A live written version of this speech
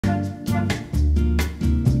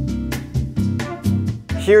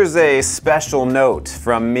Here's a special note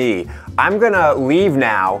from me. I'm gonna leave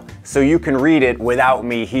now so you can read it without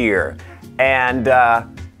me here. And I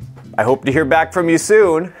hope to hear back from you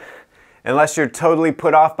soon, unless you're totally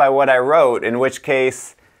put off by what I wrote, in which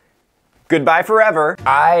case, goodbye forever.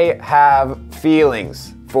 I have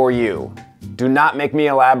feelings for you. Do not make me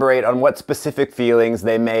elaborate on what specific feelings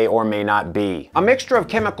they may or may not be. A mixture of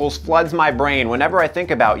chemicals floods my brain whenever I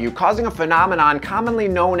think about you, causing a phenomenon commonly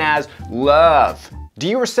known as love. Do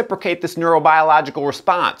you reciprocate this neurobiological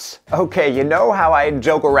response? Okay, you know how I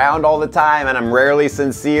joke around all the time and I'm rarely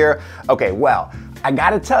sincere? Okay, well, I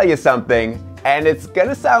gotta tell you something, and it's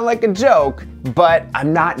gonna sound like a joke, but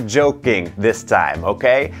I'm not joking this time,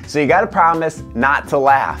 okay? So you gotta promise not to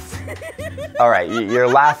laugh. All right, you're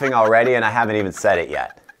laughing already and I haven't even said it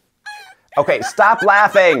yet. Okay, stop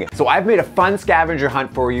laughing. So I've made a fun scavenger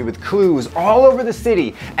hunt for you with clues all over the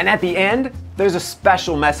city, and at the end, there's a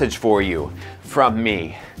special message for you from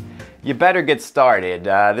me. You better get started.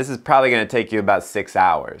 This is probably gonna take you about 6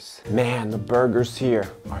 hours. Man, the burgers here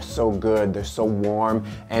are so good. They're so warm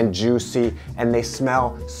and juicy, and they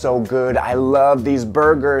smell so good. I love these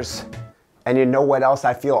burgers. And you know what else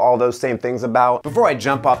I feel all those same things about? Before I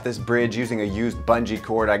jump off this bridge using a used bungee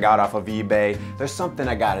cord I got off of eBay, there's something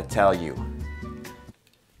I gotta tell you.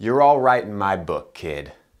 You're all right in my book,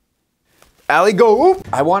 kid. Allie, go! Oop.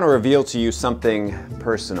 I want to reveal to you something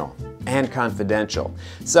personal and confidential.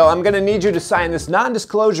 So I'm gonna need you to sign this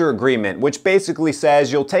non-disclosure agreement, which basically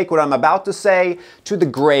says you'll take what I'm about to say to the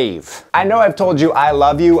grave. I know I've told you I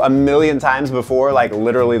love you a million times before, like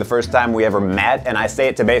literally the first time we ever met, and I say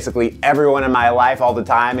it to basically everyone in my life all the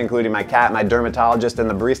time, including my cat, my dermatologist, and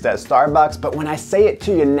the barista at Starbucks, but when I say it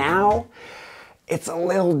to you now, it's a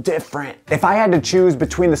little different. If I had to choose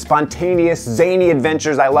between the spontaneous, zany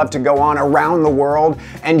adventures I love to go on around the world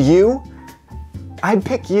and you, I'd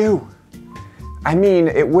pick you. I mean,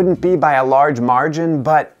 it wouldn't be by a large margin,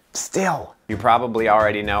 but still. You probably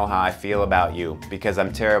already know how I feel about you because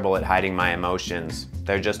I'm terrible at hiding my emotions.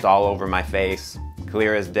 They're just all over my face,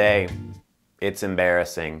 clear as day. It's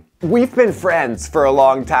embarrassing. We've been friends for a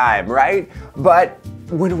long time, right? But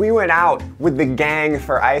when we went out with the gang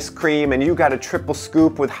for ice cream and you got a triple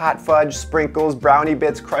scoop with hot fudge, sprinkles, brownie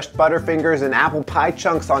bits, crushed Butterfingers, and apple pie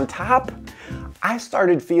chunks on top, I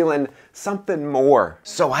started feeling something more.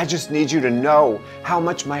 So I just need you to know how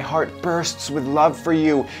much my heart bursts with love for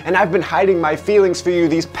you, and I've been hiding my feelings for you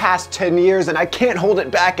these past 10 years and I can't hold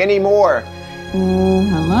it back anymore.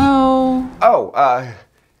 Hello? Oh,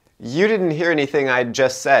 you didn't hear anything I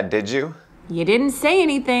just said, did you? You didn't say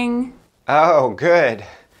anything. Oh, good.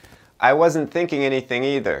 I wasn't thinking anything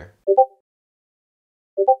either.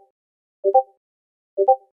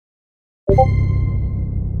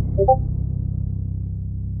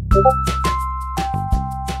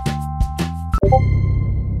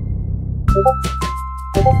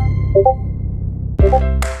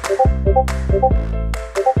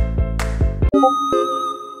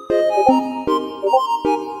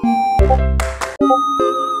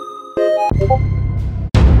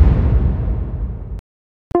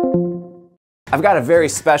 I've got a very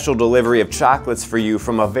special delivery of chocolates for you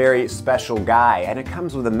from a very special guy, and it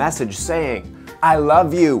comes with a message saying, I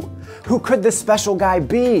love you. Who could this special guy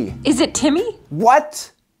be? Is it Timmy? What?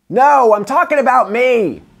 No, I'm talking about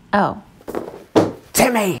me. Oh.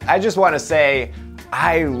 Timmy. I just want to say,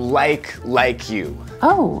 I like you.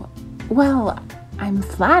 Oh, well, I'm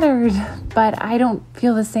flattered, but I don't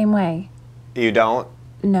feel the same way. You don't?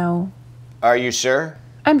 No. Are you sure?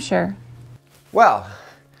 I'm sure. Well,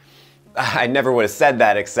 I never would have said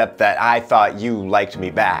that except that I thought you liked me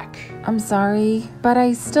back. I'm sorry, but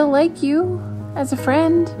I still like you as a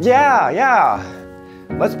friend. Yeah.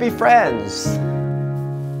 Let's be friends.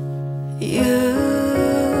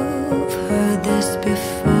 You've heard this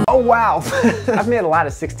before. Oh wow! I've made a lot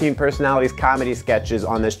of 16 Personalities comedy sketches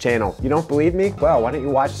on this channel. You don't believe me? Well, why don't you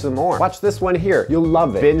watch some more? Watch this one here. You'll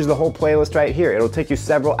love it. Binge the whole playlist right here. It'll take you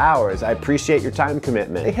several hours. I appreciate your time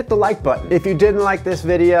commitment. Hey, hit the like button. If you didn't like this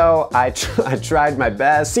video, I tried my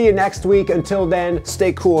best. See you next week. Until then,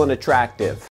 stay cool and attractive.